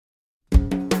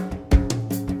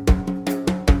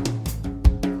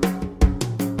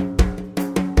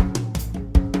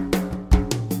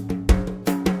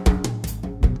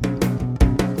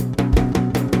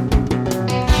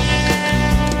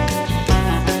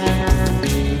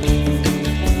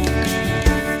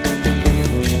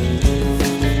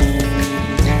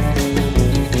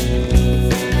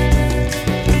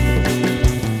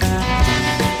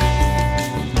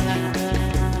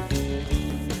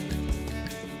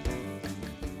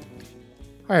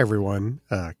Hi, everyone.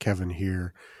 Kevin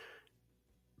here.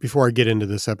 Before I get into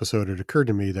this episode, it occurred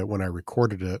to me that when I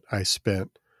recorded it, I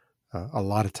spent a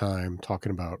lot of time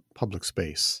talking about public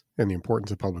space and the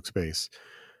importance of public space.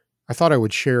 I thought I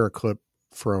would share a clip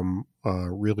from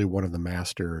really one of the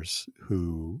masters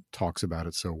who talks about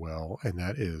it so well, and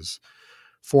that is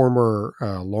former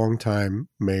longtime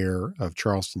mayor of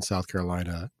Charleston, South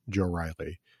Carolina, Joe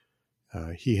Riley.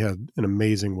 He had an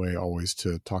amazing way always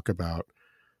to talk about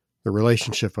the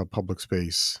relationship of public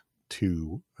space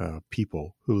to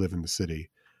people who live in the city.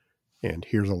 And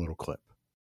here's a little clip.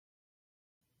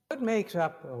 What makes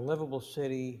up a livable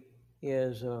city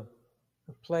is a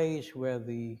place where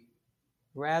the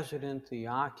resident, the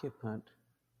occupant,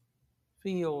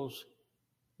 feels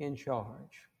in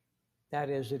charge.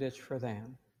 That is, that it's for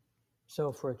them.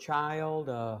 So for a child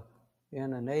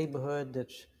in a neighborhood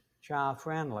that's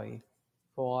child-friendly,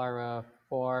 for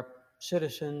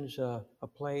citizens, a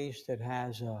place that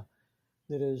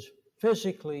is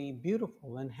physically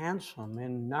beautiful and handsome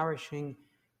and nourishing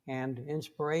and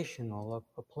inspirational,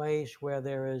 a place where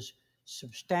there is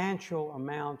substantial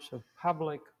amounts of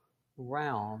public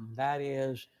realm, that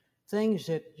is, things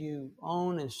that you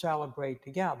own and celebrate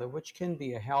together, which can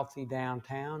be a healthy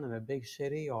downtown in a big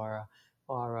city or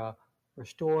a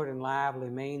restored and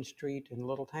lively Main Street in a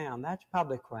little town. That's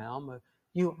public realm.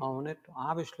 You own it.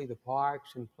 Obviously, the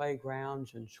parks and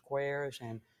playgrounds and squares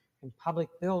and public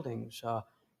buildings. A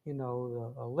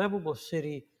livable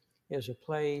city is a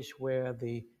place where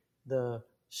the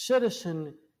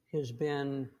citizen has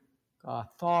been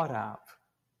thought of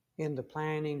in the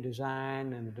planning,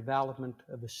 design, and the development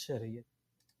of the city.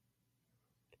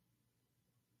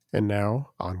 And now,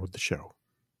 on with the show.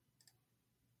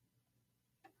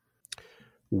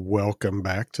 Welcome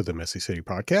back to the Messy City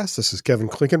Podcast. This is Kevin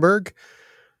Klinkenberg.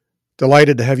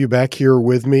 Delighted to have you back here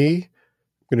with me.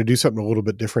 I'm going to do something a little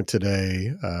bit different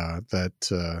today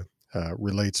that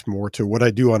relates more to what I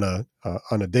do on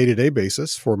a day-to-day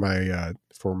basis for my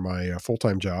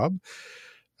full-time job.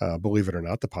 Believe it or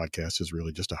not, the podcast is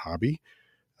really just a hobby,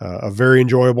 a very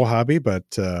enjoyable hobby,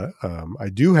 but I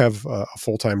do have a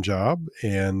full-time job,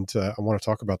 and I want to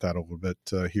talk about that a little bit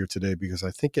here today because I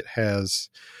think it has,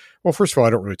 well, first of all, I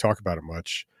don't really talk about it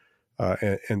much,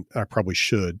 and I probably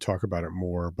should talk about it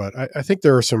more, but I think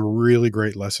there are some really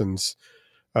great lessons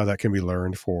that can be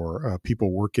learned for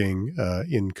people working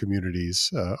in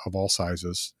communities of all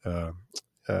sizes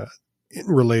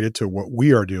related to what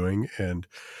we are doing and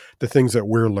the things that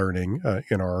we're learning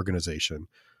in our organization.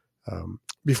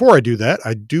 Before I do that,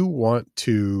 I do want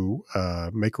to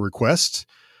make a request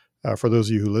for those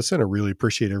of you who listen. I really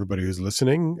appreciate everybody who's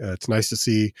listening. It's nice to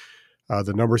see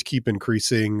the numbers keep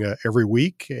increasing every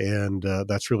week, and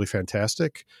that's really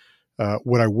fantastic.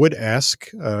 What I would ask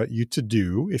you to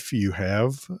do, if you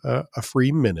have a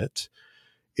free minute,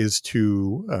 is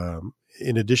to,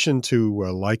 in addition to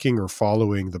liking or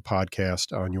following the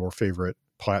podcast on your favorite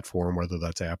platform, whether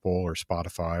that's Apple or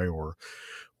Spotify or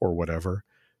whatever,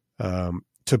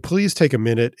 to please take a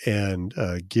minute and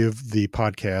give the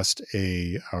podcast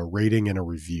a rating and a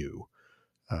review.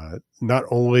 Not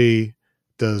only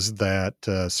does that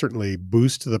certainly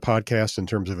boost the podcast in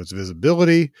terms of its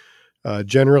visibility,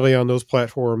 generally on those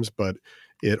platforms, but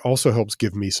it also helps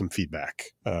give me some feedback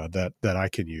that I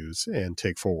can use and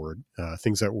take forward.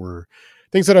 Things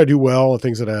that I do well and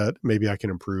things that maybe I can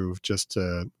improve. Just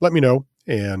let me know,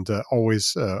 and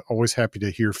always happy to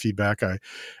hear feedback.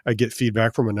 I get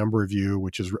feedback from a number of you,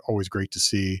 which is always great to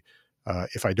see.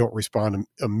 If I don't respond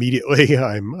immediately,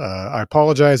 I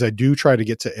apologize. I do try to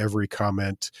get to every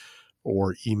comment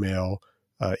or email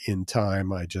in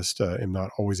time. I just am not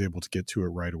always able to get to it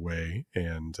right away,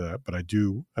 and but I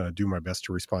do my best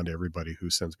to respond to everybody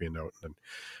who sends me a note, and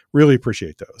really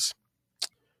appreciate those.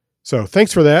 So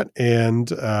thanks for that, and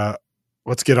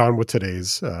let's get on with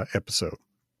today's episode.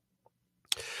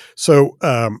 So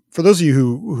for those of you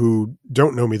who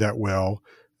don't know me that well,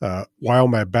 while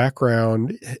my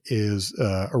background is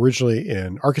originally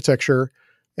in architecture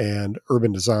and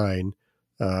urban design,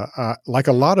 like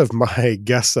a lot of my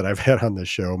guests that I've had on this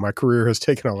show, my career has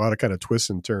taken a lot of kind of twists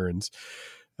and turns.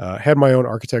 Had my own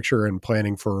architecture and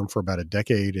planning firm for about a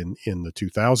decade in the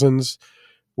 2000s,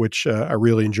 which I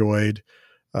really enjoyed.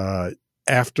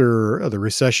 After the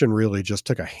recession really just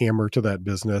took a hammer to that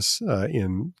business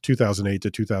in 2008 to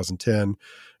 2010,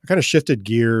 I kind of shifted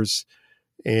gears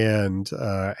and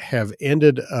have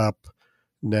ended up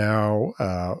now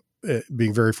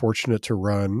being very fortunate to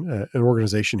run an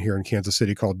organization here in Kansas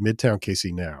City called Midtown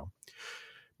KC Now.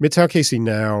 Midtown KC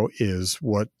Now is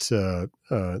what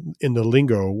in the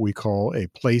lingo we call a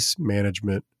place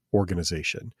management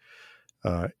organization.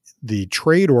 the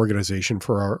trade organization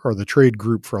or the trade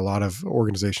group for a lot of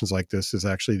organizations like this is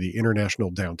actually the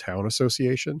International Downtown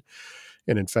Association.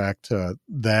 And in fact,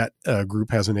 that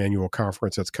group has an annual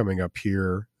conference that's coming up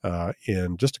here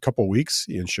in just a couple of weeks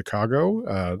in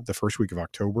Chicago, the first week of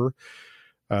October.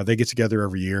 They get together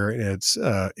every year, and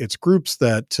it's groups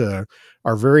that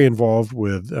are very involved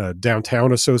with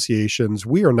downtown associations.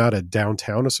 We are not a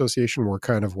downtown association. We're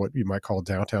kind of what you might call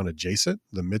downtown adjacent,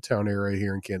 the Midtown area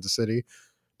here in Kansas City.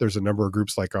 There's a number of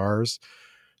groups like ours.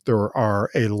 There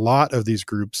are a lot of these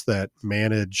groups that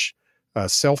manage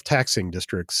self-taxing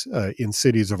districts in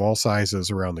cities of all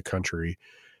sizes around the country.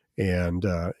 And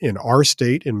in our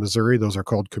state, in Missouri, those are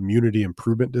called community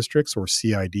improvement districts, or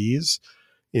CIDs.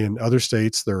 In other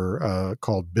states, they're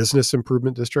called business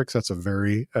improvement districts. That's a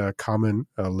very common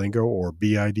lingo, or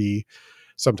BID.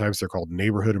 Sometimes they're called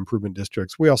neighborhood improvement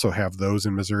districts. We also have those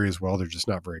in Missouri as well. They're just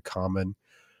not very common.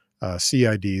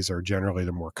 CIDs are generally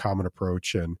the more common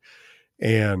approach, and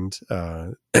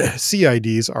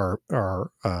CIDs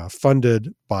are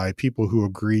funded by people who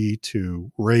agree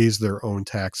to raise their own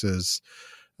taxes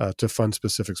to fund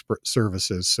specific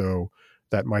services. So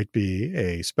that might be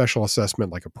a special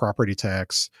assessment like a property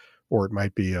tax, or it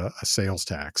might be a sales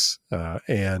tax,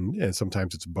 and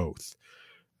sometimes it's both.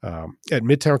 At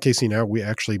Midtown KC Now, we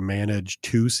actually manage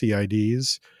two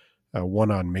CIDs,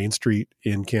 one on Main Street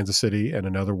in Kansas City and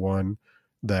another one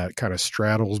that kind of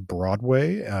straddles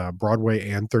Broadway and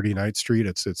 39th Street.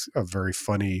 It's a very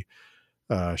funny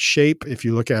shape if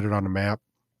you look at it on a map.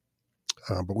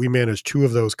 But we manage two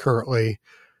of those currently,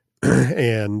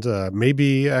 and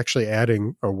maybe actually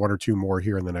adding one or two more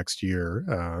here in the next year.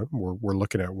 We're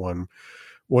looking at one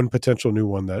potential new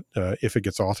one that if it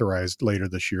gets authorized later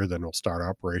this year, then we'll start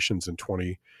operations in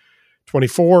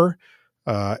 2024.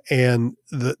 And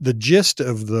the gist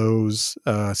of those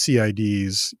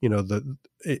CIDs,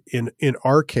 in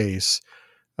our case,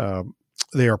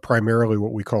 they are primarily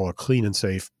what we call a clean and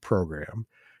safe program.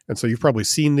 And so you've probably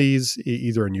seen these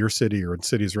either in your city or in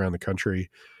cities around the country,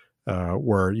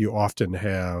 where you often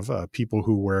have people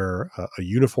who wear a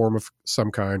uniform of some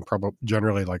kind, probably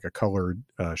generally like a colored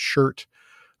shirt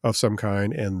of some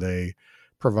kind, and they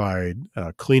provide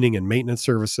cleaning and maintenance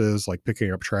services like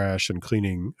picking up trash and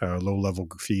cleaning low-level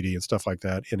graffiti and stuff like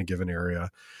that in a given area,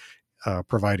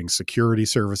 providing security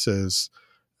services,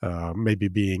 maybe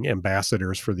being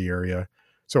ambassadors for the area.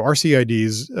 So our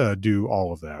CIDs do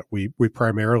all of that. We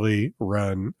primarily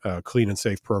run a clean and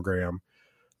safe program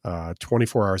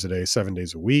 24 hours a day, 7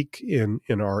 days a week in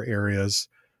our areas.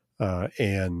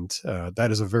 And that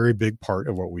is a very big part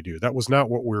of what we do. That was not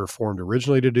what we were formed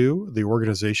originally to do. The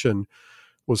organization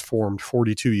was formed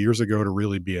 42 years ago to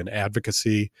really be an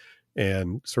advocacy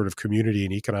and sort of community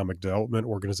and economic development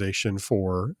organization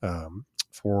for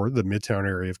the Midtown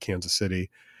area of Kansas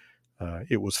City.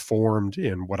 It was formed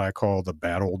in what I call the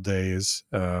bad old days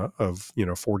of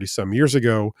 40 some years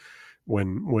ago,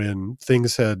 when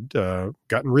things had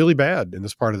gotten really bad in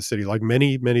this part of the city, like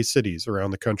many cities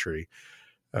around the country.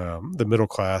 The middle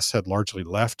class had largely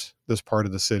left this part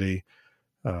of the city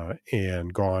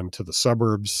and gone to the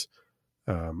suburbs.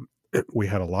 We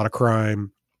had a lot of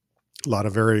crime, a lot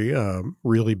of very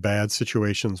really bad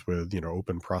situations with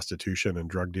open prostitution and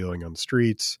drug dealing on the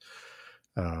streets,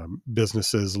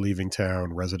 businesses leaving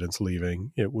town, residents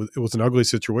leaving. It was an ugly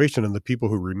situation, and the people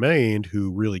who remained,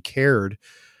 who really cared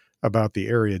about the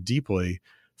area deeply,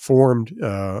 formed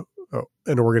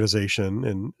an organization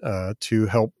and to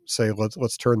help say,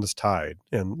 let's turn this tide,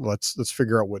 and let's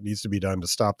figure out what needs to be done to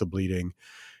stop the bleeding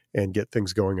and get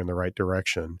things going in the right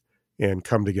direction and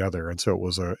come together. And so it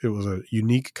was a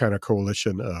unique kind of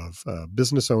coalition of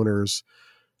business owners,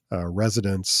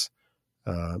 residents,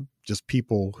 just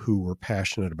people who were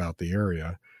passionate about the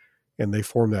area. And they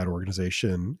formed that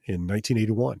organization in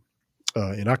 1981,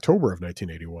 in October of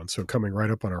 1981. So coming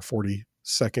right up on our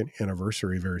 42nd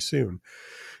anniversary very soon.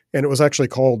 And it was actually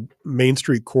called Main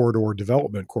Street Corridor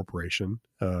Development Corporation.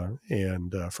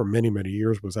 And for many, many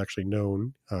years was actually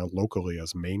known locally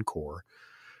as MainCor.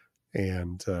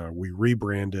 And we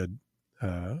rebranded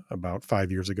about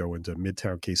 5 years ago into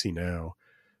Midtown KC Now,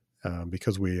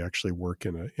 because we actually work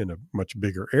in a much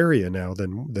bigger area now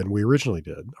than we originally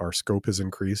did. Our scope has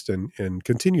increased and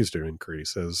continues to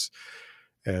increase as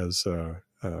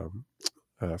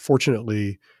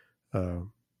fortunately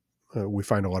we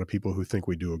find a lot of people who think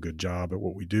we do a good job at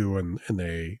what we do, and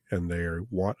they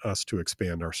want us to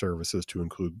expand our services to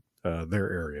include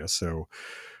their area. So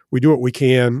we do what we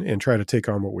can and try to take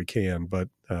on what we can. But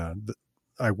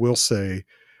I will say,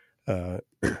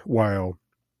 while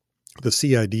the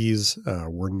CIDs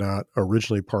were not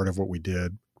originally part of what we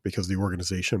did, because the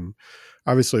organization,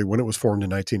 obviously, when it was formed in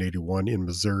 1981 in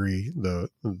Missouri,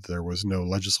 there was no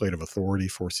legislative authority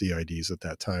for CIDs at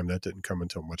that time. That didn't come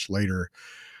until much later.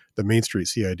 The Main Street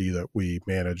CID that we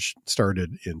managed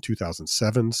started in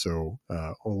 2007, so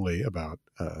only about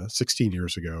 16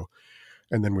 years ago.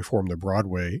 And then we formed the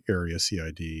Broadway area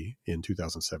CID in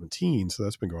 2017, so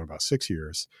that's been going about 6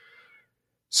 years.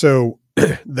 So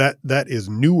that is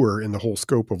newer in the whole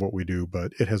scope of what we do,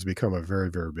 but it has become a very,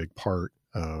 very big part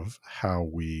of how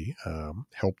we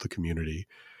help the community,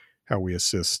 how we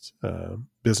assist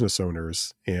business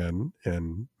owners and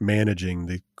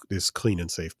managing this clean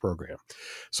and safe program.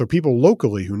 So people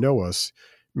locally who know us,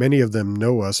 many of them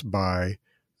know us by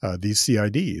these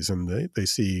CIDs, and they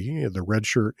see the red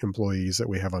shirt employees that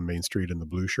we have on Main Street and the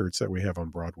blue shirts that we have on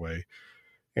Broadway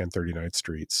and 39th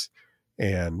Streets.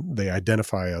 And they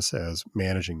identify us as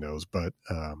managing those. But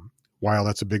while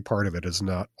that's a big part of it, is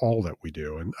not all that we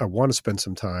do. And I want to spend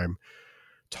some time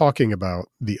talking about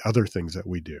the other things that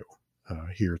we do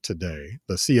here today.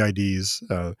 The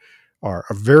CIDs are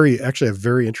a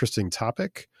very interesting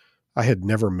topic. I had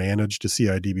never managed a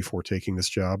CID before taking this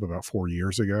job about 4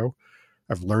 years ago.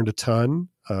 I've learned a ton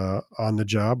on the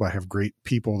job. I have great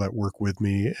people that work with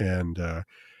me and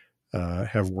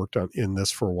have worked in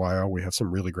this for a while. We have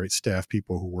some really great staff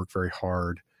people who work very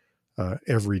hard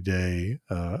every day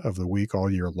of the week, all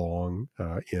year long,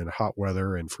 in hot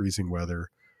weather and freezing weather.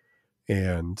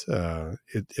 And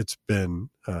it's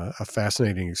been a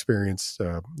fascinating experience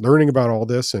learning about all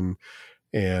this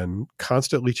and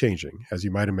constantly changing. As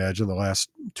you might imagine, the last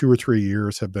 2 or 3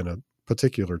 years have been a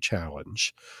particular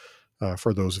challenge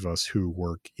for those of us who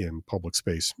work in public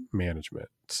space management.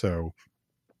 So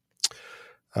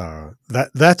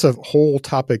that's a whole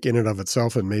topic in and of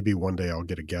itself, and maybe one day I'll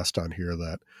get a guest on here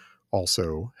that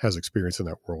also has experience in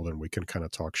that world, and we can kind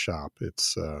of talk shop.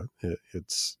 It's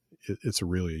a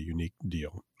really a unique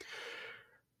deal.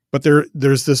 But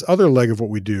there's this other leg of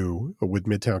what we do with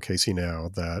Midtown KC Now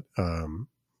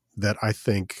that I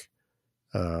think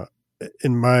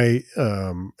in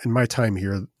my time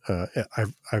here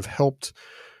I've helped.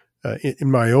 In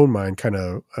my own mind, kind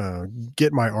of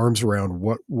get my arms around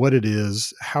what it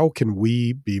is, how can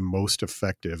we be most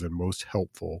effective and most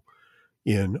helpful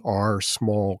in our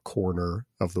small corner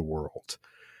of the world.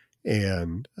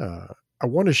 And I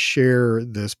want to share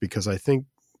this because I think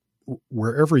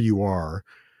wherever you are,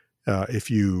 if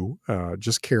you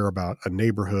just care about a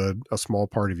neighborhood, a small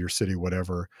part of your city,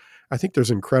 whatever, I think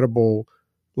there's incredible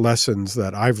lessons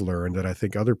that I've learned that I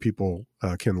think other people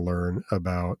can learn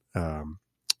about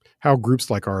how groups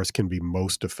like ours can be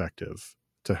most effective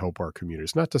to help our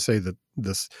communities. Not to say that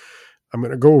I'm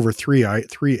going to go over three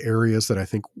areas that I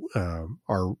think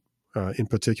are in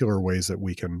particular ways that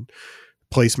we can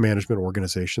place management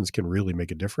organizations can really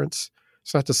make a difference.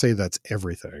 It's not to say that's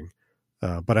everything,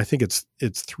 but I think it's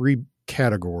three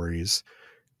categories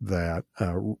that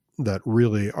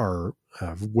really are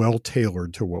well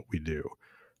tailored to what we do.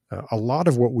 A lot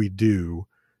of what we do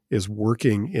is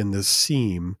working in this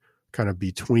seam kind of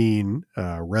between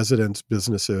residents,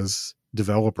 businesses,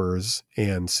 developers,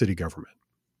 and city government.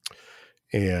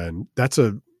 And that's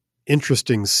a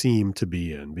interesting seam to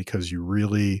be in because you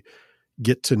really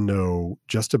get to know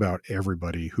just about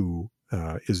everybody who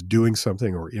is doing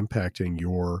something or impacting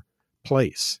your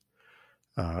place.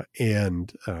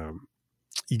 And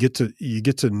you get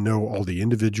to know all the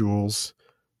individuals.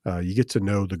 You get to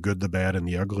know the good, the bad, and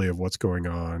the ugly of what's going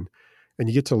on. And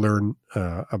you get to learn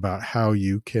about how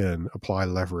you can apply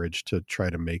leverage to try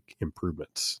to make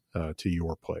improvements to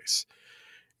your place.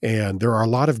 And there are a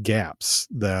lot of gaps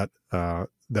that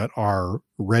are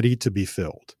ready to be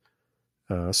filled.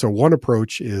 So one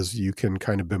approach is you can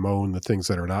kind of bemoan the things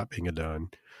that are not being done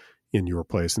in your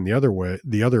place. And the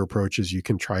other approach is you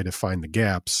can try to find the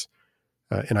gaps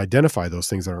and identify those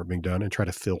things that aren't being done and try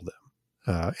to fill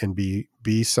them and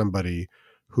be somebody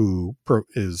who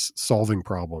is solving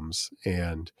problems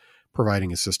and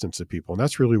providing assistance to people. And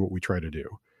that's really what we try to do.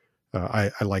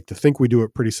 I like to think we do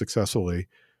it pretty successfully.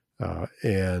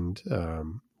 And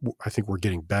I think we're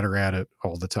getting better at it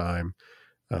all the time.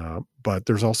 But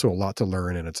there's also a lot to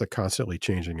learn, and it's a constantly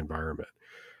changing environment.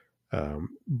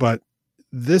 But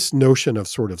this notion of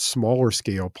sort of smaller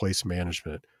scale place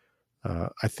management,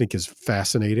 I think is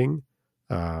fascinating.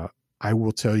 I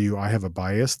will tell you, I have a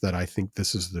bias that I think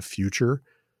this is the future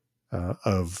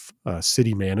of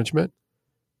city management.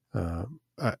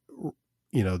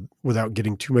 Without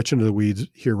getting too much into the weeds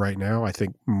here right now, I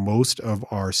think most of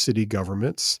our city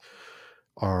governments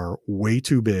are way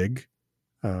too big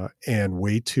and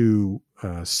way too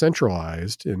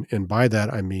centralized. And by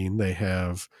that, I mean they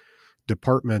have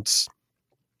departments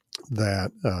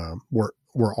that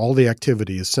where all the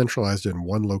activity is centralized in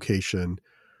one location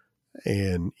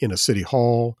and in a city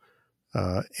hall.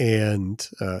 And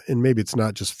maybe it's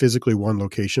not just physically one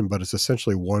location, but it's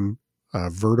essentially one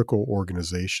vertical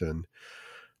organization.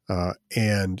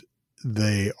 And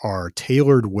they are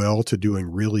tailored well to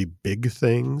doing really big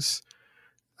things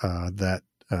that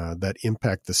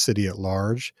impact the city at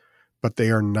large, but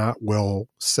they are not well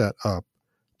set up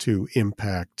to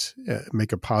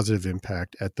make a positive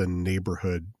impact at the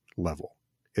neighborhood level.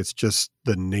 It's just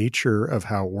the nature of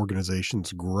how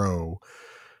organizations grow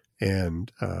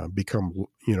and become,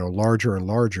 larger and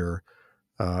larger.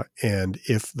 And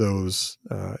if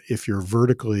you're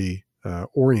vertically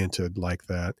oriented like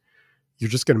that, you're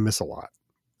just going to miss a lot.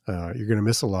 You're going to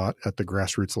miss a lot at the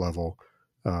grassroots level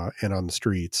and on the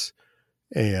streets.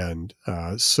 And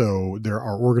so there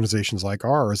are organizations like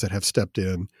ours that have stepped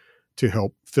in to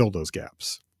help fill those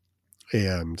gaps.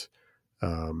 And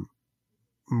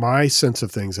my sense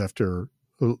of things after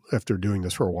doing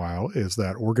this for a while is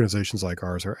that organizations like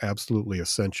ours are absolutely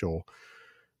essential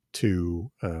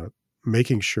to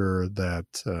making sure that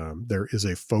there is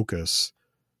a focus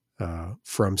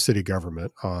from city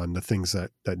government on the things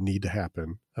that need to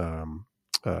happen,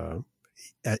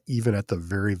 even at the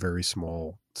very, very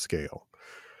small scale.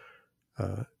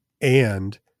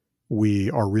 And we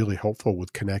are really helpful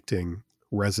with connecting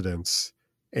residents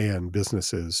and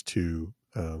businesses to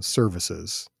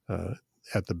services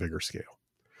at the bigger scale.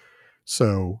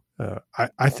 So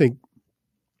I think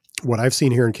what I've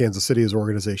seen here in Kansas City is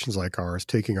organizations like ours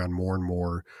taking on more and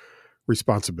more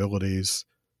responsibilities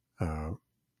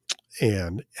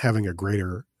and having a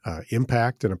greater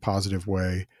impact in a positive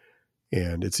way.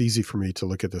 And it's easy for me to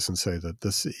look at this and say that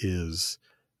this is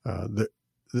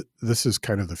this is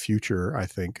kind of the future, I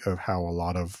think, of how a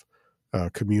lot of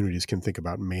communities can think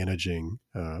about managing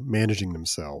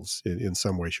themselves in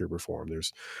some way, shape, or form.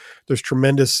 There's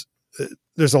tremendous,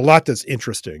 there's a lot that's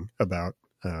interesting about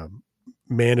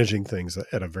managing things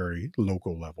at a very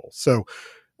local level. So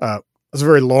it's a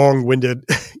very long-winded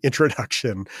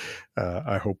introduction.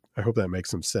 I hope that makes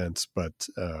some sense, but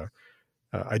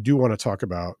I do want to talk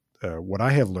about what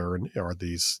I have learned are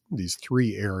these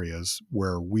three areas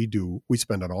where we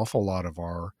spend an awful lot of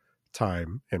our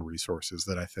time and resources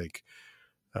that I think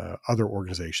other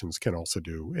organizations can also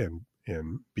do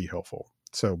and be helpful.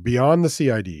 So beyond the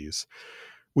CIDs,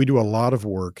 we do a lot of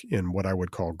work in what I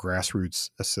would call grassroots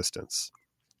assistance.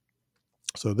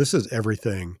 So this is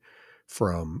everything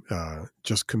from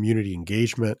just community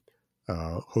engagement,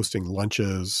 hosting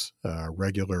lunches,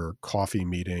 regular coffee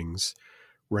meetings,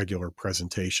 regular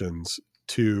presentations,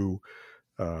 to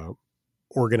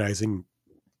organizing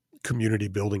community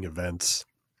building events,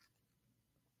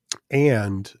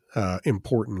 and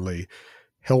importantly,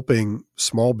 helping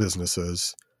small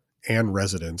businesses and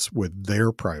residents with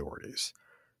their priorities.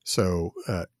 So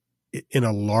in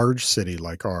a large city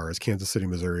like ours, Kansas City,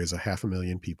 Missouri is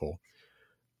 500,000 people.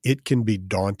 It can be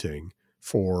daunting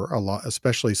for a lot,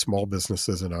 especially small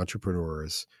businesses and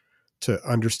entrepreneurs, to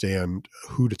understand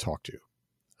who to talk to.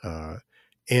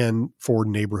 And for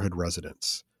neighborhood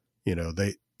residents,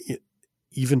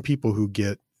 even people who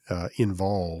get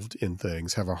involved in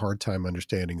things have a hard time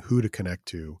understanding who to connect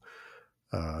to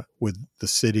with the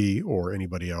city or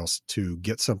anybody else to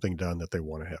get something done that they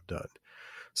want to have done.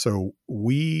 So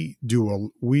we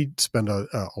spend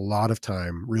a lot of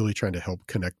time really trying to help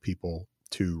connect people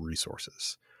to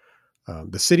resources.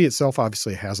 The city itself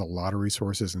obviously has a lot of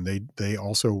resources, and they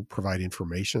also provide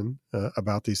information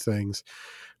about these things.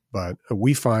 But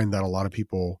we find that a lot of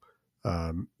people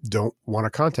don't want to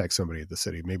contact somebody at the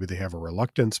city. Maybe they have a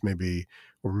reluctance,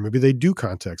 or maybe they do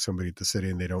contact somebody at the city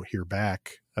and they don't hear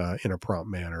back in a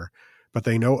prompt manner. But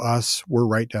they know us. We're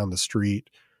right down the street.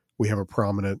 We have a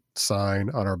prominent sign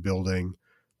on our building.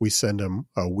 We send them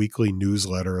a weekly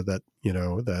newsletter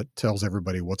that tells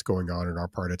everybody what's going on in our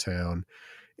part of town.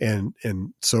 And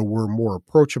so we're more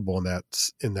approachable in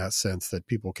that sense, that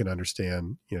people can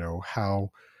understand,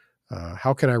 how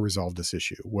can I resolve this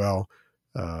issue? Well,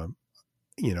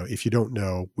 if you don't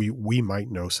know, we might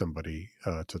know somebody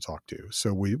to talk to.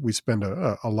 So we spend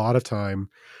a lot of time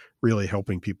really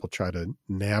helping people try to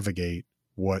navigate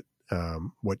what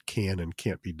can and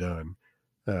can't be done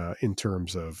in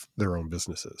terms of their own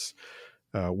businesses.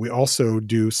 We also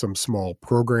do some small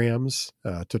programs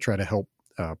to try to help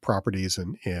properties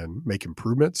and make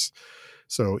improvements.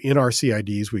 So in our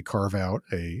CIDs, we carve out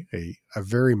a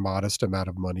very modest amount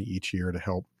of money each year to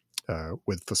help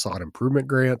with facade improvement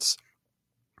grants.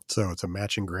 So it's a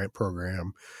matching grant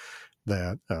program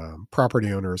that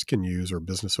property owners can use or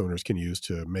business owners can use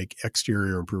to make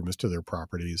exterior improvements to their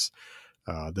properties.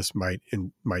 This might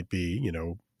be,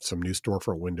 some new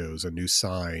storefront windows, a new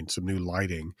sign, some new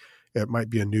lighting. It might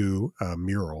be a new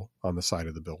mural on the side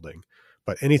of the building,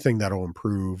 but anything that'll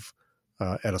improve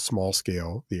at a small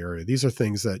scale the area. These are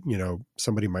things that, you know,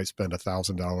 somebody might spend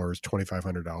 $1,000,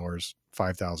 $2,500,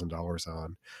 $5,000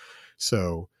 on.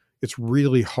 So it's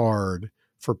really hard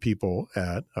for people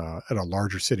at a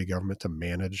larger city government to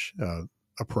manage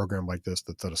a program like this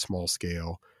that's at a small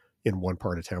scale in one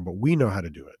part of town. But we know how to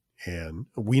do it, and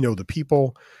we know the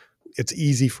people. It's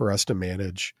easy for us to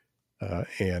manage,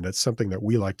 and it's something that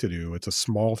we like to do. It's a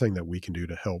small thing that we can do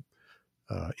to help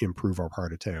improve our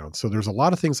part of town. So there's a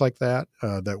lot of things like that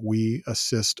that we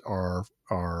assist our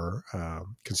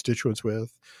constituents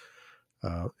with.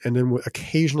 And then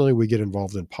occasionally we get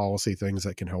involved in policy things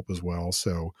that can help as well.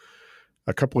 So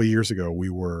a couple of years ago, we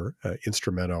were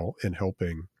instrumental in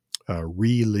helping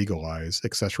re-legalize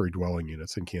accessory dwelling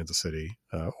units in Kansas City,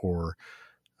 or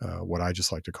what I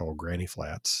just like to call granny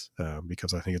flats,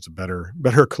 because I think it's a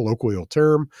better colloquial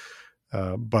term.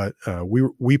 But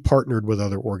we partnered with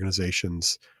other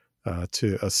organizations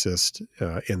to assist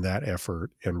in that effort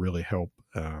and really help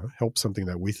something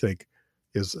that we think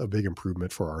is a big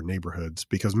improvement for our neighborhoods,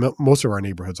 because most of our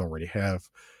neighborhoods already have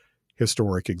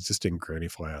historic existing granny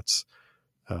flats.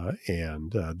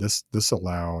 And this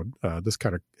allowed, this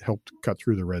kind of helped cut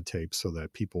through the red tape so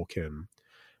that people can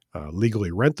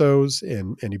legally rent those,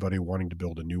 and anybody wanting to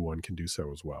build a new one can do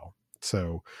so as well.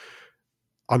 So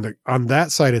on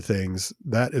that side of things,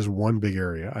 that is one big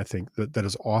area I think that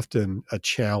is often a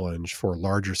challenge for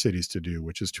larger cities to do,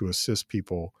 which is to assist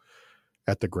people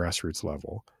at the grassroots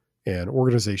level. And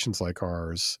organizations like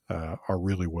ours are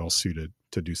really well suited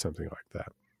to do something like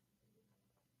that.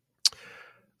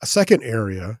 A second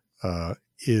area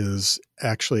is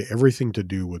actually everything to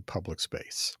do with public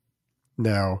space.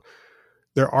 Now,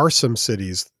 there are some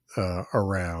cities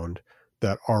around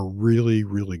that are really,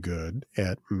 really good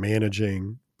at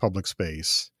managing public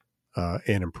space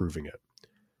and improving it.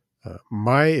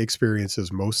 My experience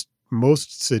is most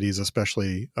cities,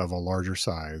 especially of a larger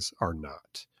size, are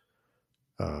not.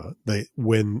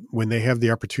 When they have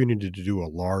the opportunity to do a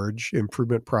large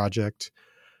improvement project,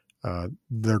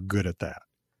 they're good at that.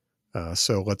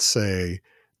 So let's say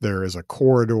there is a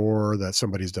corridor that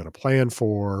somebody's done a plan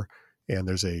for, and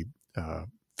there's a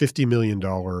 $50 million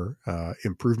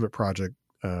improvement project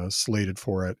slated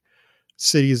for it.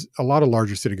 Cities, a lot of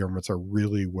larger city governments are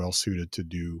really well suited to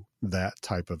do that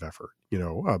type of effort. You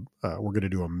know, we're going to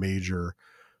do a major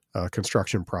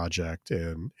construction project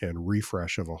and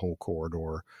refresh of a whole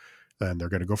corridor, and they're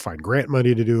going to go find grant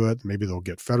money to do it. Maybe they'll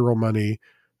get federal money.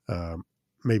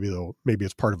 Maybe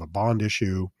it's part of a bond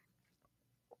issue.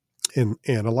 And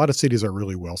a lot of cities are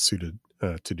really well suited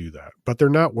to do that, but they're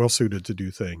not well suited to do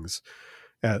things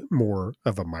at more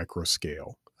of a micro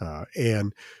scale.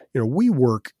 And you know, we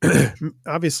work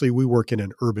obviously we work in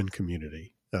an urban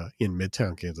community in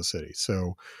Midtown Kansas City.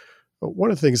 So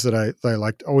one of the things that I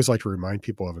always like to remind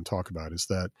people of and talk about is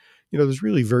that, you know, there's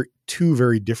really two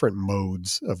very different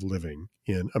modes of living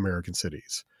in American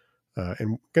cities.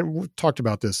 And we've talked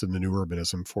about this in the new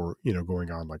urbanism for, you know, going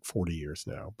on like 40 years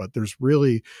now. But there's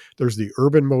the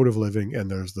urban mode of living and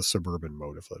there's the suburban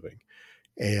mode of living.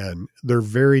 And they're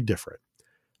very different.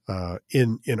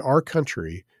 In our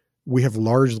country, we have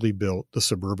largely built the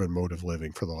suburban mode of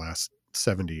living for the last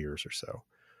 70 years or so.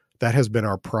 That has been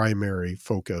our primary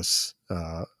focus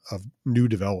of new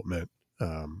development,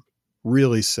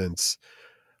 really since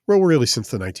the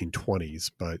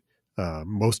 1920s, but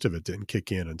most of it didn't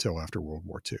kick in until after World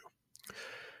War II.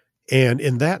 And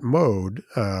in that mode,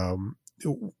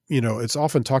 you know, it's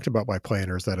often talked about by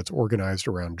planners that it's organized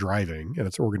around driving and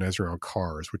it's organized around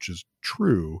cars, which is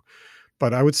true.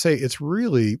 But I would say it's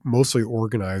really mostly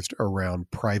organized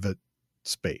around private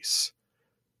space.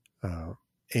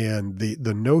 And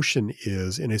the notion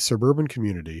is, in a suburban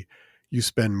community, you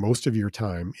spend most of your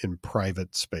time in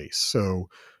private space. So,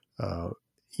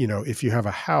 you know, if you have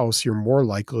a house, you're more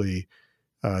likely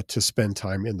to spend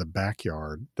time in the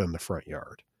backyard than the front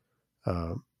yard.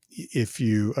 If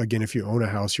you own a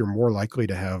house, you're more likely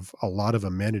to have a lot of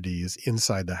amenities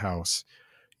inside the house,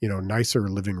 you know, nicer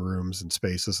living rooms and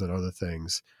spaces and other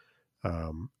things,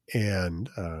 you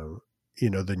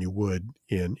know, than you would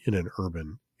in an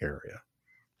urban area.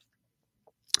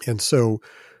 And so,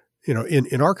 you know,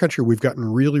 in our country, we've gotten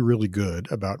really, really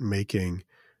good about making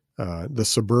the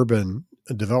suburban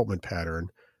development pattern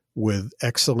with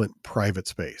excellent private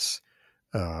space.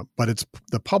 But it's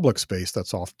the public space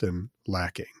that's often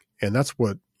lacking. And that's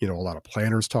what, you know, a lot of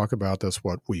planners talk about. That's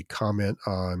what we comment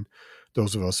on.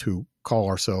 Those of us who call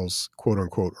ourselves quote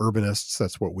unquote urbanists,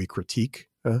 that's what we critique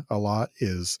a lot,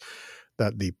 is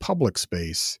that the public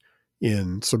space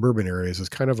in suburban areas is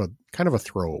kind of a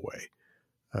throwaway.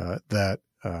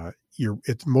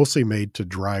 It's mostly made to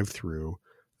drive through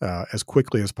as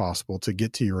quickly as possible to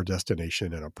get to your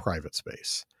destination in a private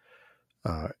space,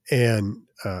 and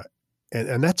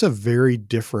that's a very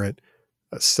different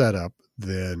setup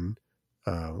than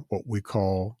what we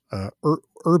call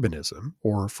urbanism,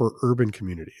 or for urban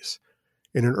communities.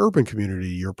 In an urban community,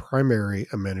 your primary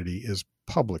amenity is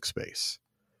public space.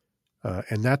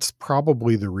 And that's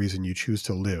probably the reason you choose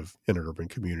to live in an urban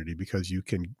community, because you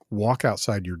can walk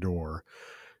outside your door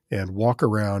and walk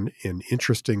around in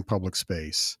interesting public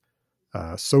space,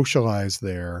 socialize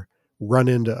there, run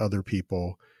into other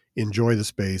people, enjoy the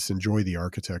space, enjoy the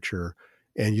architecture,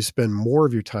 and you spend more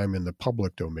of your time in the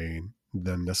public domain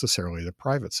than necessarily the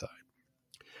private side.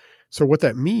 So what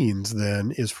that means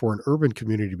then is, for an urban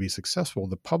community to be successful,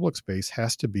 the public space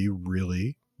has to be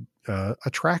really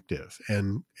attractive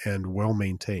and well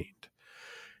maintained.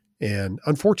 And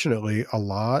unfortunately, a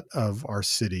lot of our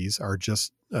cities are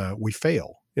just we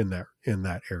fail in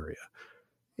that area.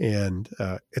 And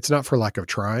it's not for lack of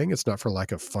trying, it's not for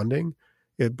lack of funding,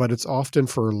 but it's often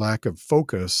for lack of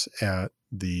focus at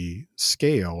the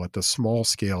small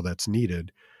scale that's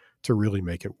needed to really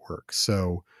make it work.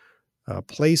 So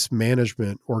place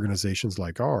management organizations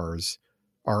like ours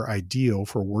are ideal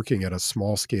for working at a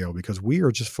small scale, because we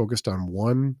are just focused on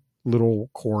one little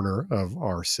corner of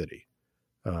our city.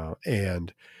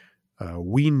 And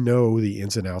we know the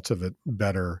ins and outs of it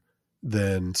better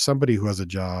than somebody who has a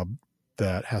job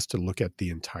that has to look at the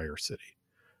entire city.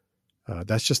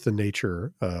 That's just the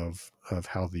nature of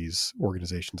how these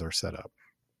organizations are set up.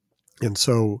 And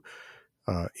so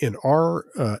in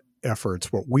our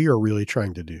efforts, what we are really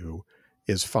trying to do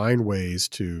is find ways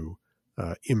to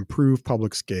improve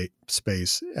public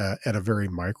space at a very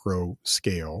micro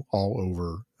scale all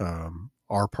over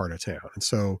our part of town. And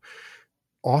so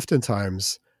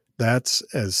oftentimes that's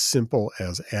as simple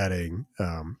as adding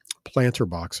planter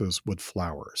boxes with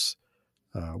flowers.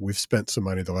 We've spent some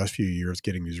money the last few years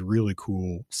getting these really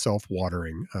cool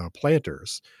self-watering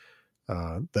planters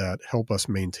that help us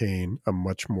maintain a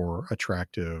much more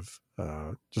attractive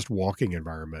just walking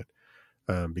environment,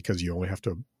 because you only have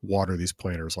to water these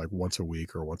planters like once a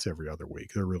week or once every other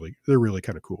week. They're really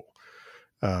kind of cool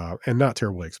and not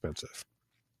terribly expensive.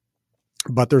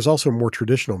 But there's also more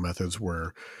traditional methods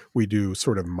where we do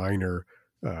sort of minor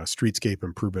streetscape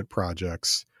improvement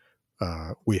projects.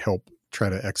 We help try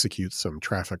to execute some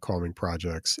traffic calming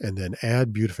projects and then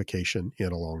add beautification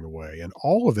in along the way. And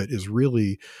all of it is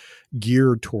really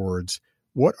geared towards,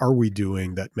 what are we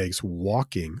doing that makes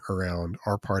walking around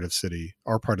our part of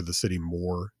the city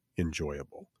more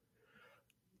enjoyable?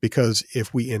 Because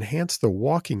if we enhance the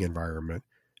walking environment,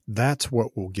 that's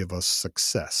what will give us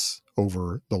success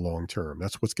over the long term.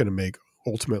 That's what's going to make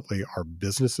ultimately our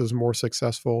businesses more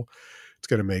successful. It's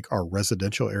going to make our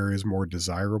residential areas more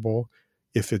desirable.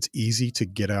 If it's easy to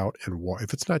get out and walk,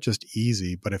 if it's not just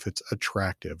easy, but if it's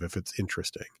attractive, if it's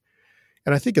interesting.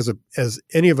 And I think as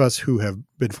any of us who have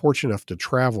been fortunate enough to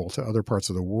travel to other parts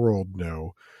of the world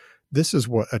know, this is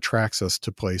what attracts us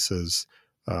to places.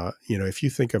 If you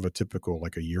think of a typical,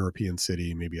 like a European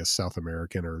city, maybe a South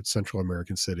American or Central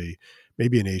American city,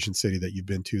 maybe an Asian city that you've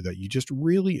been to that you just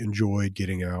really enjoyed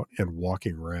getting out and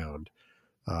walking around,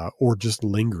 or just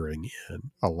lingering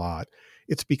in a lot,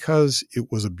 it's because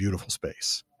it was a beautiful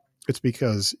space. It's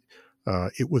because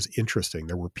it was interesting.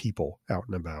 There were people out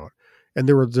and about, and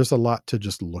there's a lot to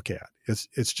just look at.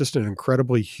 It's just an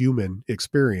incredibly human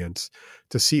experience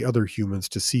to see other humans,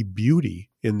 to see beauty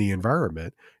in the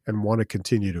environment, and want to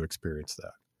continue to experience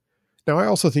that. Now, I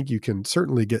also think you can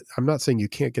certainly I'm not saying you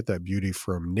can't get that beauty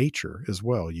from nature as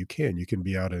well. You can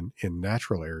be out in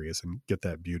natural areas and get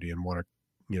that beauty and want to,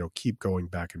 keep going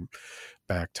back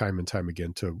time and time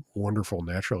again to wonderful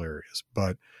natural areas.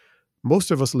 But most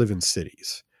of us live in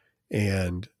cities.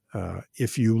 And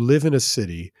if you live in a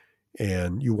city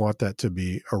and you want that to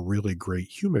be a really great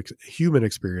human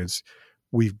experience,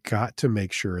 we've got to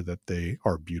make sure that they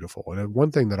are beautiful. And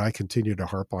one thing that I continue to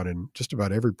harp on in just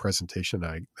about every presentation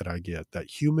that I get, that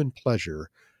human pleasure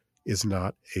is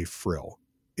not a frill.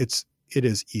 It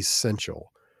is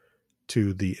essential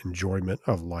to the enjoyment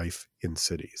of life in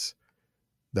cities.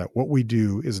 That what we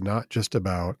do is not just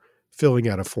about filling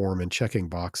out a form and checking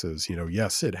boxes.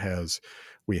 Yes,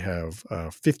 we have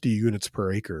 50 units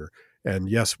per acre. And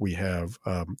yes, we have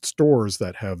stores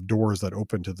that have doors that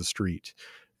open to the street.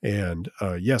 And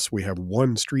yes, we have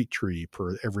one street tree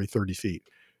per every 30 feet.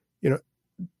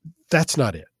 That's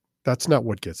not it. That's not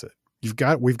what gets it.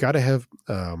 We've got to have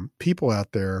people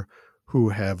out there who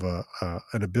have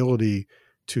an ability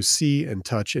to see and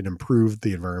touch and improve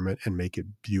the environment and make it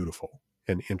beautiful.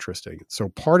 and interesting. So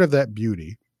part of that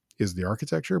beauty is the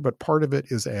architecture, but part of it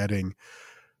is adding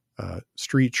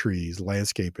street trees,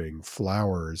 landscaping,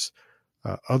 flowers,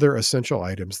 other essential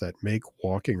items that make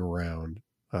walking around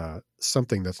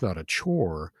something that's not a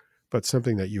chore, but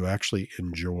something that you actually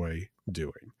enjoy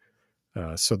doing.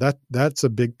 So that's a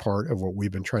big part of what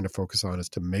we've been trying to focus on, is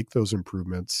to make those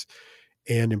improvements,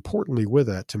 and importantly with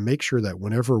that, to make sure that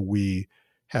whenever we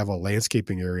have a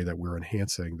landscaping area that we're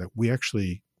enhancing, that we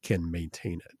actually can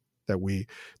maintain it, that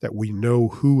we know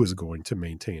who is going to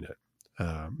maintain it,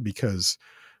 because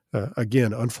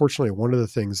again, unfortunately, one of the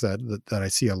things that I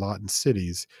see a lot in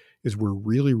cities is we're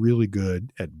really, really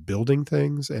good at building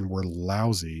things and we're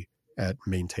lousy at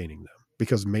maintaining them,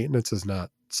 because maintenance is not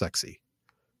sexy.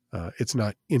 It's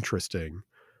not interesting,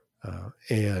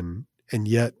 and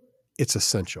yet it's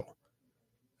essential.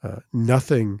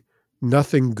 Nothing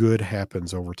good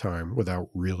happens over time without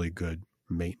really good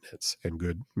maintenance and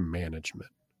good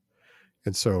management.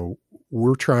 And so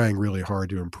we're trying really hard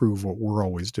to improve what we're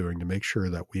always doing, to make sure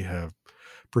that we have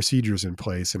procedures in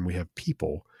place and we have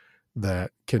people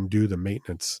that can do the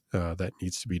maintenance that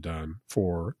needs to be done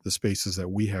for the spaces that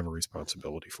we have a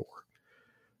responsibility for.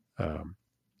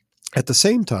 At the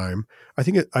same time, I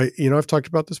think I've talked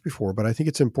about this before, but I think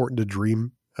it's important to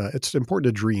dream. It's important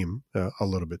to dream a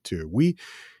little bit too.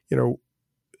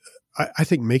 I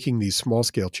think making these small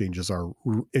scale changes are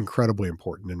incredibly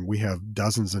important, and we have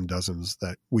dozens and dozens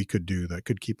that we could do that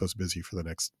could keep us busy for the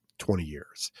next 20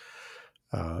 years.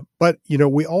 But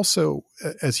we also,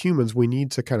 as humans, we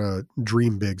need to kind of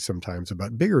dream big sometimes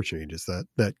about bigger changes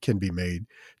that can be made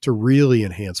to really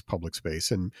enhance public space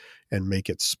and make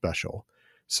it special.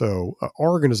 So our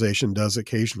organization does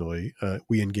occasionally,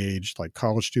 we engage like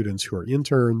college students who are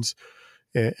interns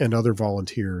and other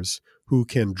volunteers who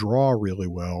can draw really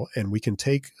well, and we can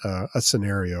take a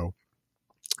scenario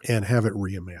and have it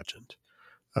reimagined.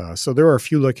 So there are a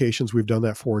few locations we've done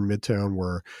that for in Midtown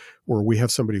where we have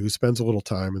somebody who spends a little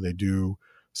time and they do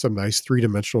some nice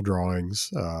three-dimensional drawings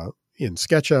in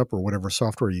SketchUp or whatever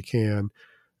software you can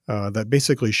that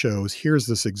basically shows, here's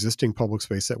this existing public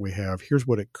space that we have, here's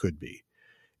what it could be.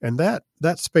 And that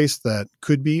space that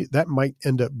could be, that might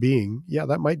end up being,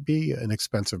 that might be an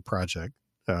expensive project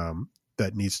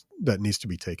that needs to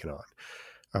be taken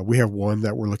on. We have one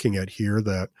that we're looking at here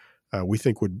that we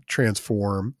think would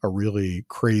transform a really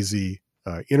crazy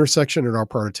intersection in our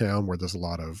part of town where there's a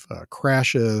lot of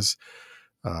crashes.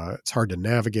 It's hard to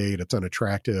navigate. It's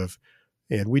unattractive.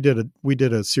 And we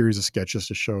did a series of sketches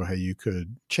to show how you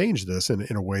could change this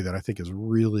in a way that I think is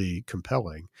really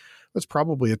compelling. It's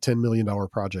probably a $10 million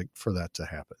project for that to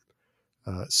happen.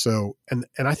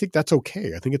 And I think that's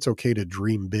okay. I think it's okay to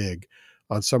dream big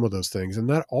on some of those things. And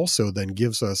that also then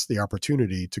gives us the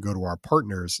opportunity to go to our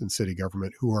partners in city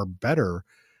government who are better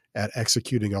at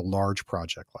executing a large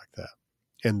project like that.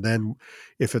 And then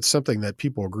if it's something that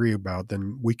people agree about,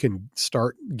 then we can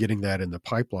start getting that in the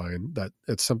pipeline, that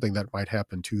it's something that might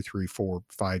happen 2, 3, 4,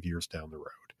 5 years down the road.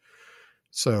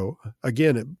 So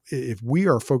again, if we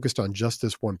are focused on just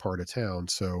this one part of town,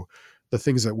 so the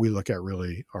things that we look at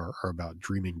really are about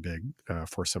dreaming big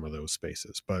for some of those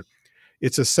spaces. But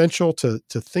it's essential to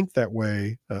think that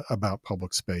way about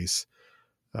public space,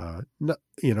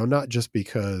 not just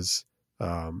because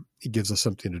it gives us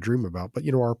something to dream about, but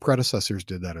our predecessors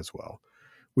did that as well.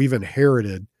 We've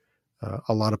inherited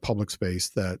a lot of public space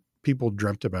that people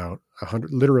dreamt about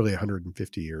literally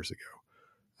 150 years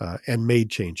ago, and made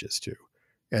changes to.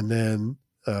 And then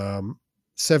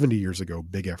 70 years ago,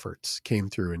 big efforts came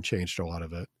through and changed a lot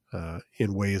of it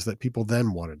in ways that people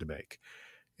then wanted to make.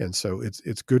 And so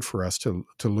it's good for us to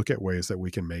look at ways that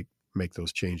we can make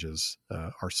those changes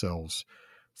ourselves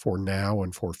for now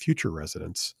and for future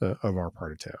residents of our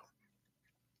part of town.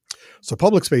 So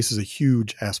public space is a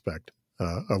huge aspect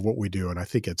of what we do. And I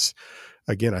think it's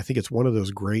one of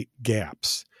those great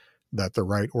gaps that the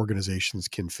right organizations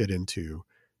can fit into,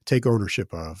 take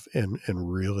ownership of, and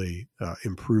really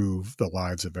improve the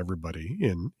lives of everybody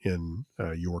in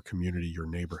your community, your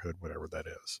neighborhood, whatever that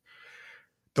is.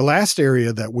 The last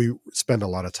area that we spend a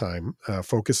lot of time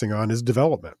focusing on is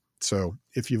development. So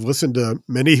if you've listened to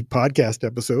many podcast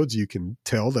episodes, you can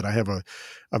tell that I have a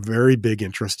very big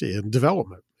interest in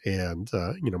development. And,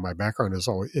 my background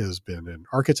has been in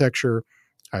architecture.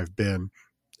 I've been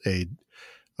a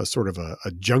sort of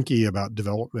a junkie about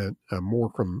development,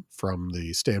 more from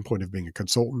the standpoint of being a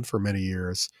consultant for many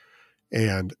years.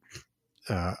 And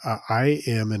I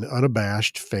am an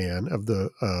unabashed fan of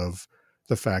the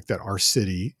fact that our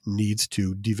city needs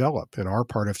to develop and our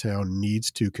part of town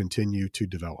needs to continue to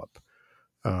develop.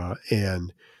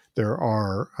 And there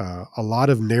are a lot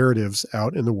of narratives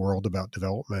out in the world about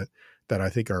development that I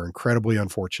think are incredibly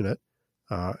unfortunate,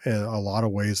 and a lot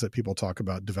of ways that people talk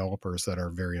about developers that are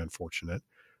very unfortunate,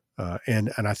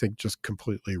 and I think just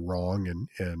completely wrong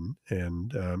and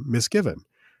misgiven.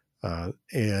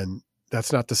 And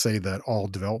that's not to say that all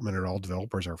development and all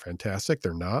developers are fantastic.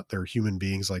 They're not. They're human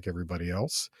beings like everybody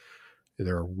else.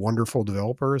 There are wonderful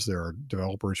developers. There are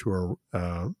developers who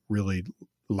are really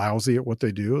lousy at what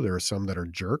they do. There are some that are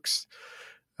jerks.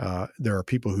 There are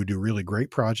people who do really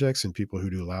great projects and people who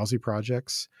do lousy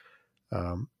projects.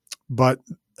 But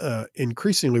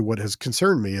increasingly, what has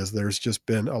concerned me is there's just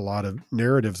been a lot of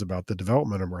narratives about the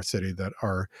development of our city that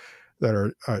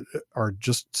are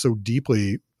just so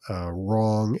deeply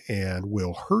wrong and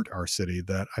will hurt our city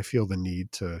that I feel the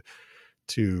need to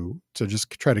just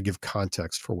try to give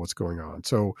context for what's going on.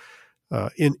 So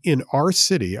in our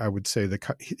city, I would say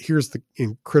here's the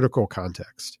in critical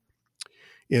context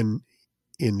in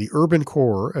the urban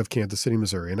core of Kansas City,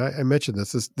 Missouri. And I mentioned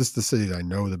this is the city that I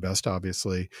know the best,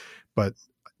 obviously, but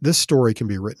this story can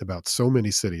be written about so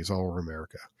many cities all over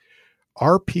America.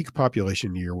 Our peak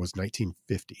population year was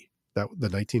 1950, the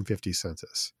 1950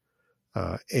 census.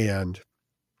 And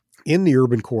in the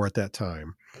urban core at that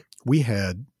time, we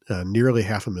had nearly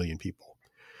 500,000 people.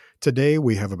 Today,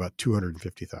 we have about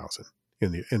 250,000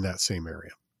 in that same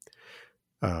area.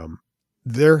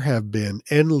 There have been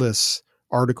endless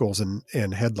articles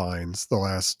and headlines the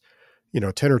last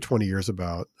 10 or 20 years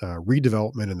about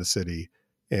redevelopment in the city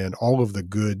and all of the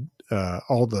good,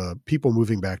 all the people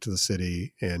moving back to the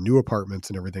city and new apartments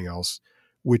and everything else,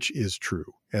 which is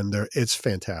true. And it's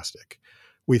fantastic.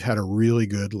 We've had a really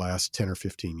good last 10 or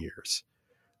 15 years.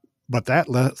 But that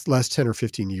last 10 or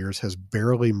 15 years has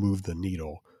barely moved the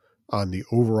needle on the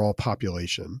overall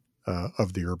population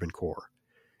of the urban core.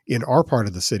 In our part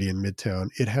of the city in Midtown,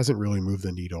 it hasn't really moved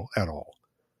the needle at all.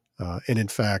 And in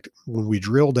fact, when we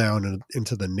drill down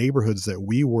into the neighborhoods that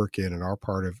we work in our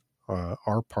part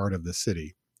of the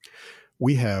city,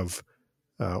 we have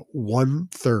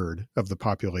 1/3 of the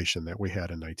population that we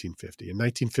had in 1950. In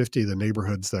 1950, the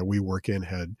neighborhoods that we work in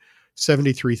had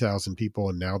 73,000 people,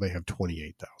 and now they have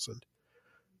 28,000.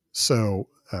 So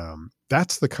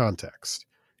that's the context.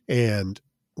 And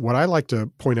what I like to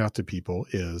point out to people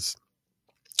is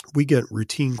we get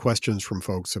routine questions from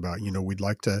folks about,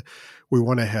 we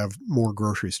want to have more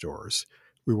grocery stores.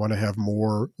 We want to have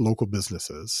more local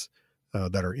businesses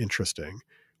that are interesting.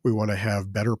 We want to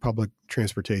have better public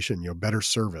transportation, better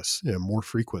service, more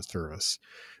frequent service.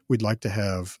 We'd like to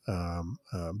have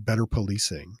better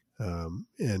policing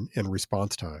and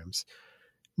response times.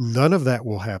 None of that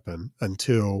will happen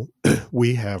until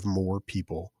we have more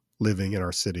people living in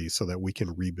our city so that we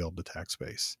can rebuild the tax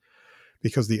base.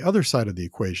 Because the other side of the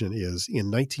equation is in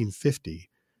 1950,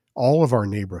 all of our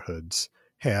neighborhoods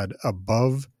had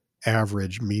above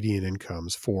average median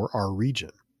incomes for our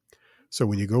region. So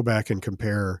when you go back and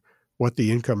compare what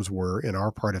the incomes were in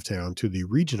our part of town to the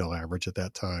regional average at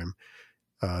that time,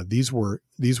 these were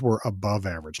above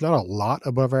average, not a lot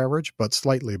above average, but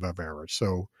slightly above average.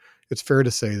 So it's fair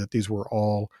to say that these were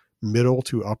all middle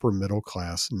to upper middle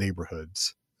class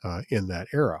neighborhoods in that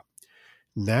era.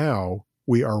 Now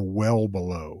we are well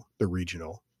below the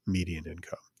regional median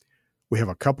income. We have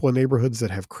a couple of neighborhoods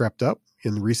that have crept up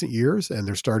in recent years, and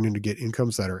they're starting to get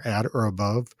incomes that are at or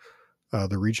above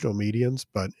the regional medians.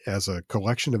 But as a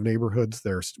collection of neighborhoods,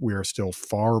 we are still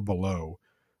far below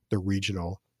the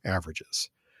regional averages.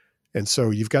 And so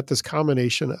you've got this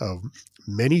combination of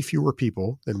many fewer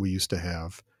people than we used to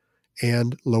have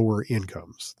and lower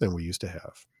incomes than we used to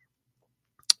have.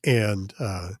 And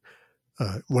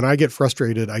when I get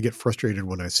frustrated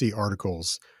when I see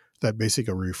articles that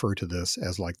basically refer to this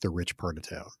as like the rich part of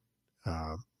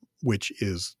town, which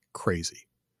is crazy.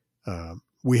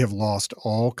 We have lost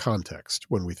all context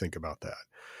when we think about that.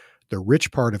 The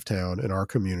rich part of town in our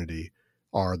community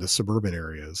are the suburban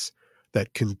areas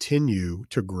that continue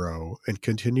to grow and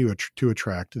continue to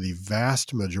attract the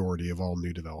vast majority of all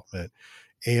new development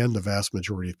and the vast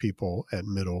majority of people at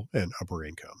middle and upper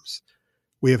incomes.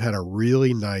 We have had a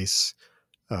really nice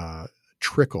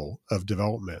trickle of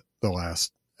development the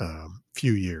last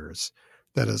few years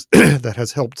that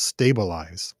has helped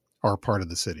stabilize our part of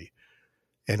the city.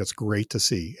 And it's great to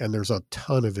see. And there's a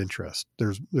ton of interest.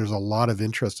 There's a lot of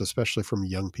interest, especially from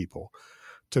young people,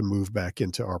 to move back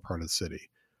into our part of the city.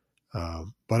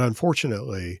 But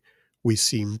unfortunately, we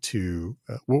seem to,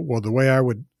 the way I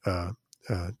would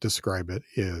describe it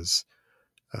is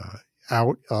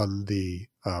out on the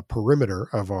perimeter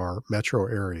of our metro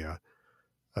area,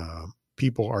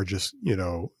 people are just,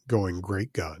 going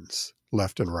great guns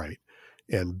left and right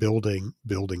and building,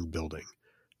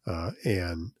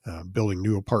 and building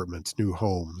new apartments, new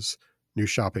homes, new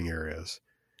shopping areas.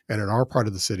 And in our part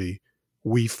of the city,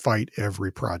 we fight every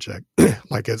project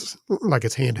like it's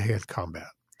hand-to-hand combat.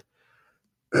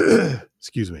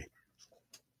 Excuse me.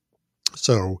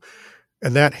 So,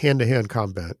 and that hand-to-hand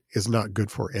combat is not good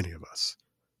for any of us.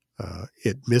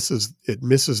 It misses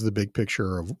the big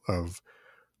picture of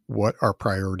what our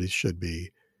priorities should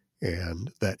be,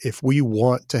 and that if we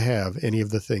want to have any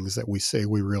of the things that we say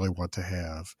we really want to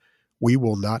have, we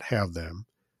will not have them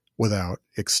without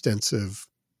extensive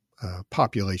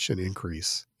population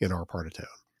increase in our part of town.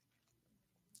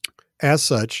 As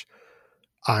such,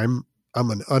 I'm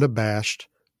an unabashed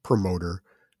promoter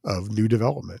of new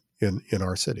development in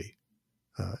our city,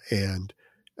 and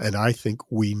I think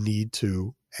we need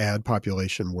to add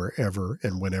population wherever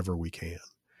and whenever we can.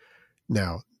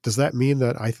 Now, does that mean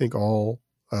that I think all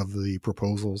of the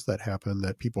proposals that happen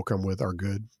that people come with are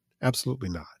good? Absolutely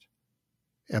not.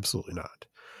 Absolutely not.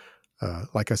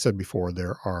 Like I said before,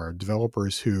 there are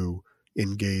developers who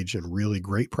engage in really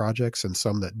great projects and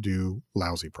some that do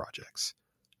lousy projects.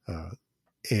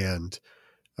 And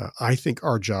I think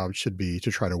our job should be to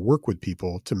try to work with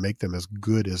people to make them as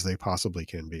good as they possibly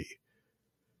can be.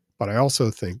 But I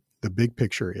also think the big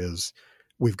picture is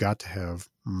we've got to have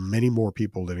many more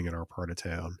people living in our part of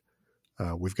town.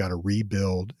 We've got to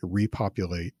rebuild,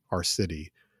 repopulate our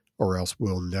city, or else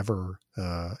we'll never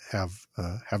have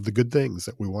the good things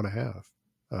that we want to have.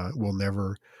 We'll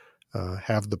never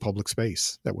have the public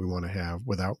space that we want to have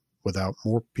without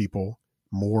more people,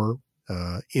 more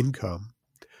income,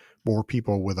 more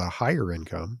people with a higher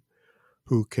income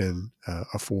who can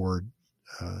afford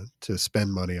to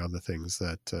spend money on the things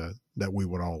that we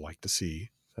would all like to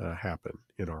see happen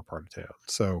in our part of town.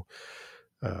 So,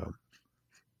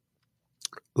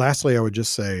 lastly, I would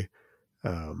just say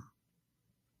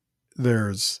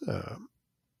there's a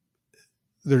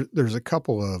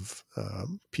couple of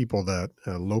people that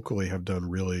locally have done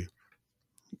really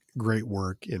great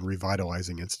work in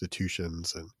revitalizing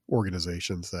institutions and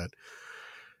organizations that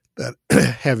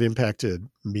have impacted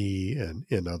me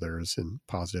and others in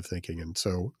positive thinking. And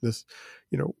so this,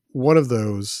 one of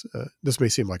those, this may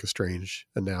seem like a strange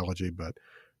analogy, but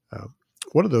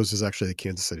one of those is actually the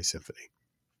Kansas City Symphony.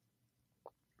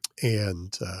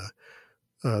 And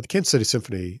the Kansas City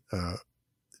Symphony,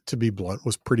 to be blunt,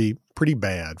 was pretty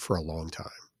bad for a long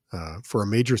time. For a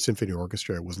major symphony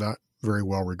orchestra, it was not very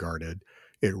well regarded.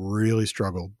 It really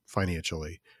struggled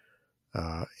financially.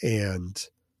 And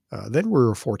then we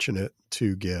were fortunate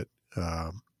to get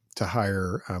to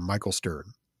hire Michael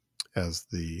Stern as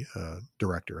the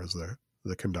director, as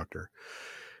the conductor.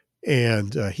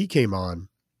 And he came on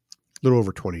a little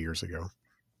over 20 years ago,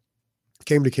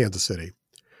 came to Kansas City.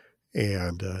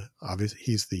 And obviously,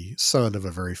 he's the son of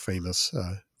a very famous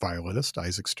violinist,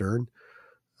 Isaac Stern.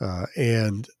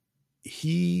 And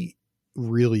he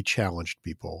really challenged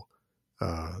people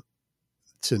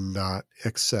to not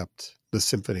accept the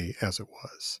symphony as it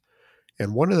was.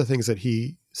 And one of the things that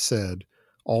he said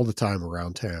all the time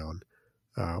around town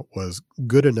was,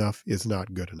 good enough is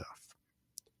not good enough.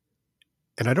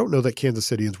 And I don't know that Kansas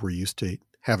Cityans were used to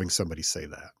having somebody say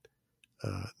that.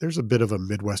 There's a bit of a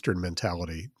Midwestern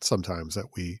mentality sometimes that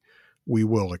we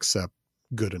will accept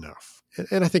good enough.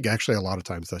 And I think actually a lot of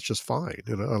times that's just fine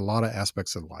in a lot of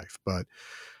aspects of life. But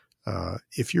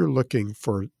if you're looking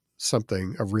for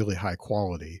something of really high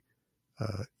quality,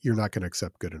 you're not going to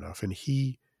accept good enough. And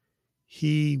he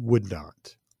would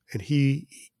not. And he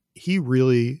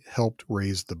really helped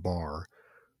raise the bar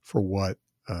for what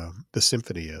the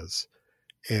symphony is.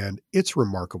 And it's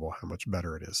remarkable how much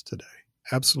better it is today.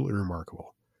 Absolutely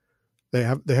remarkable. They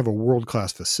have a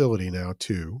world-class facility now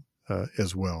too,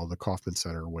 as well, the Kauffman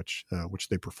Center, which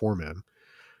they perform in.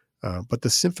 But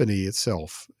the symphony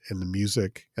itself and the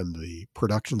music and the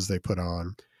productions they put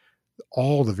on,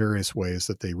 all the various ways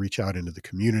that they reach out into the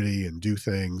community and do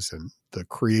things, and the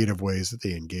creative ways that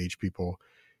they engage people,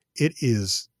 it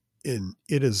is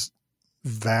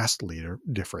vastly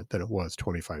different than it was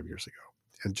 25 years ago,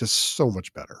 and just so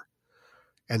much better.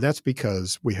 And that's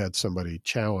because we had somebody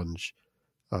challenge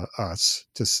us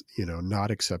to,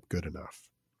 not accept good enough.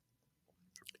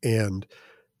 And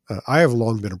I have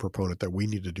long been a proponent that we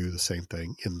need to do the same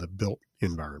thing in the built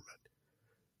environment.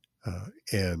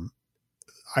 And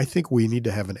I think we need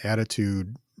to have an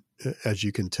attitude, as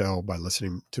you can tell by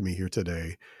listening to me here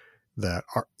today, that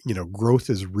growth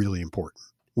is really important.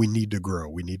 We need to grow.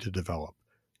 We need to develop.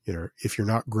 If you're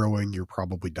not growing, you're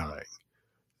probably dying.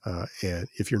 And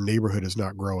if your neighborhood is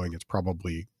not growing, it's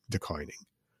probably declining.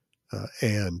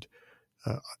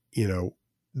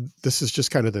 This is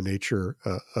just kind of the nature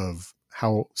of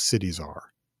how cities are.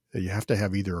 You have to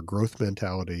have either a growth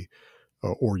mentality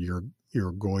or you're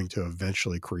going to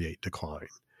eventually create decline.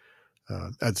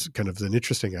 That's kind of an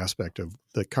interesting aspect of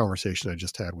the conversation I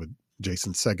just had with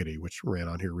Jason Segedy, which ran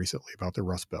on here recently about the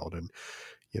Rust Belt. And,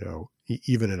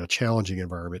 even in a challenging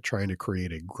environment, trying to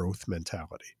create a growth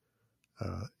mentality.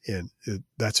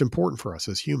 That's important for us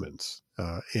as humans.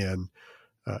 And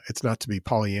it's not to be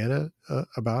Pollyanna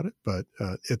about it, but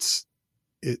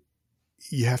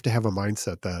you have to have a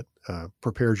mindset that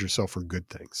prepares yourself for good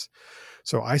things.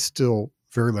 So I still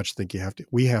very much think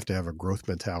we have to have a growth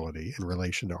mentality in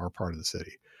relation to our part of the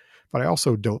city. But I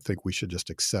also don't think we should just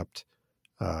accept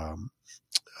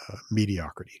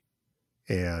mediocrity.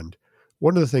 And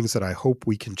one of the things that I hope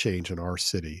we can change in our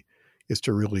city is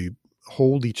to really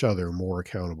hold each other more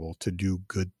accountable to do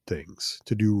good things,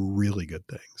 to do really good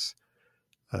things.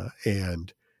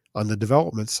 And on the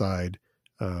development side,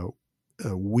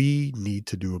 we need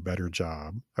to do a better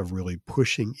job of really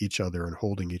pushing each other and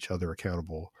holding each other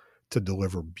accountable to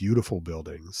deliver beautiful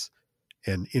buildings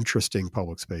and interesting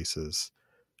public spaces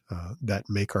that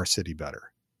make our city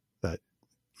better. That,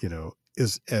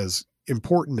 is as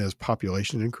important as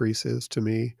population increase is to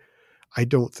me. I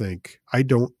don't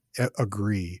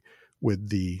agree with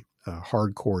the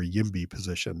hardcore YIMBY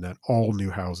position that all new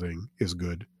housing is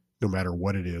good, no matter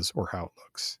what it is or how it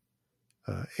looks.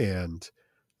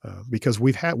 Because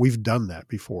we've done that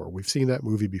before. We've seen that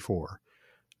movie before.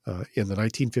 In the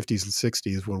 1950s and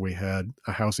 60s, when we had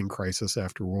a housing crisis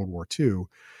after World War II,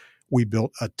 we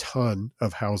built a ton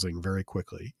of housing very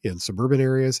quickly in suburban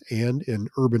areas and in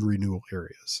urban renewal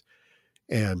areas.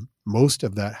 And most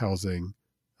of that housing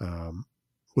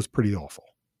was pretty awful.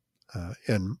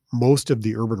 And most of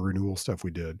the urban renewal stuff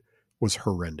we did was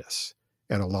horrendous.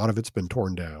 And a lot of it's been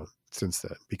torn down since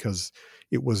then because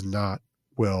it was not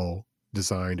well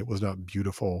designed. It was not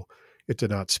beautiful. It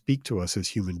did not speak to us as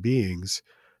human beings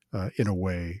in a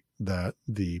way that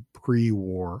the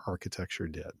pre-war architecture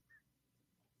did.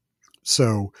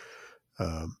 So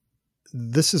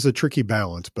this is a tricky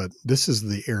balance, but this is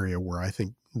the area where I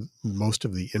think most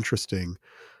of the interesting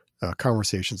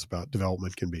conversations about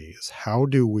development can be, is how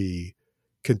do we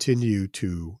continue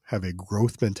to have a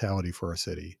growth mentality for our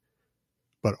city,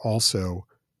 but also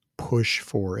push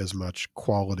for as much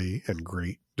quality and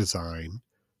great design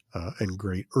and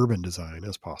great urban design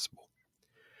as possible.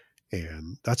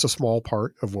 And that's a small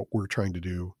part of what we're trying to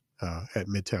do at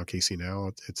Midtown KC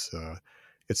Now. It's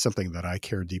something that I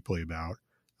care deeply about.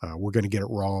 We're going to get it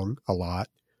wrong a lot,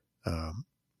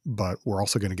 but we're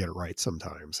also going to get it right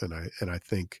sometimes. And I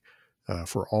think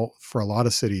for a lot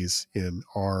of cities in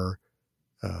our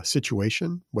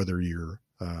situation, whether you're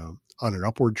on an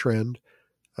upward trend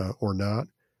or not,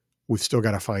 we've still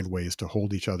got to find ways to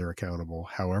hold each other accountable,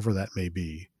 however that may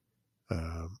be,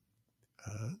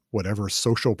 whatever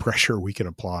social pressure we can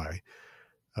apply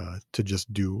to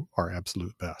just do our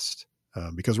absolute best.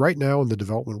 Because right now in the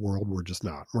development world, we're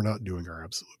not doing our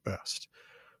absolute best.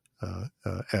 And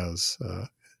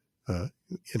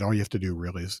all you have to do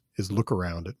really is look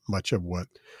around at much of what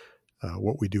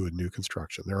we do in new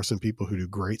construction. There are some people who do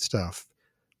great stuff,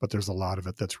 but there's a lot of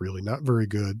it that's really not very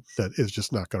good, that is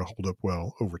just not going to hold up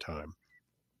well over time.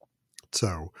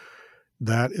 So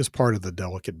that is part of the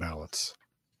delicate balance.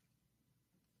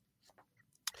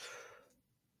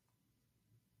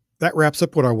 That wraps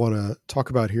up what I want to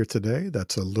talk about here today.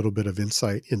 That's a little bit of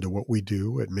insight into what we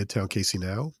do at Midtown KC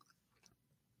Now.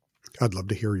 I'd love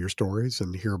to hear your stories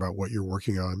and hear about what you're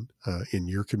working on in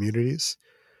your communities.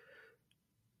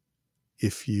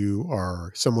 If you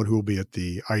are someone who will be at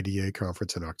the IDA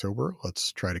conference in October,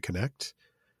 let's try to connect.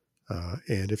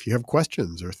 And if you have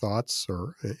questions or thoughts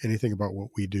or anything about what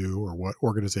we do or what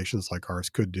organizations like ours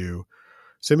could do,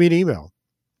 send me an email.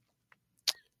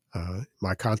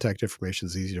 My contact information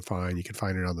is easy to find. You can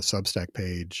find it on the Substack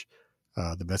page,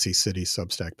 the Messy City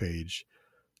Substack page.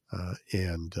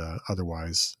 And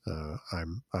otherwise,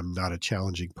 I'm not a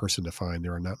challenging person to find.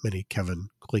 There are not many Kevin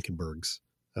Klinkenbergs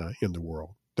in the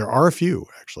world. There are a few,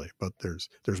 actually, but there's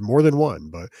more than one,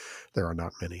 but there are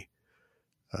not many.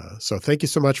 So thank you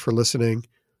so much for listening.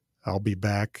 I'll be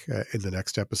back in the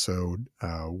next episode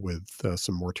with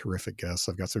some more terrific guests.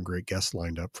 I've got some great guests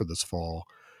lined up for this fall,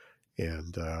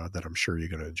 and that I'm sure you're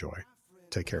going to enjoy.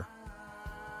 Take care.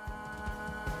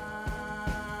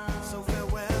 So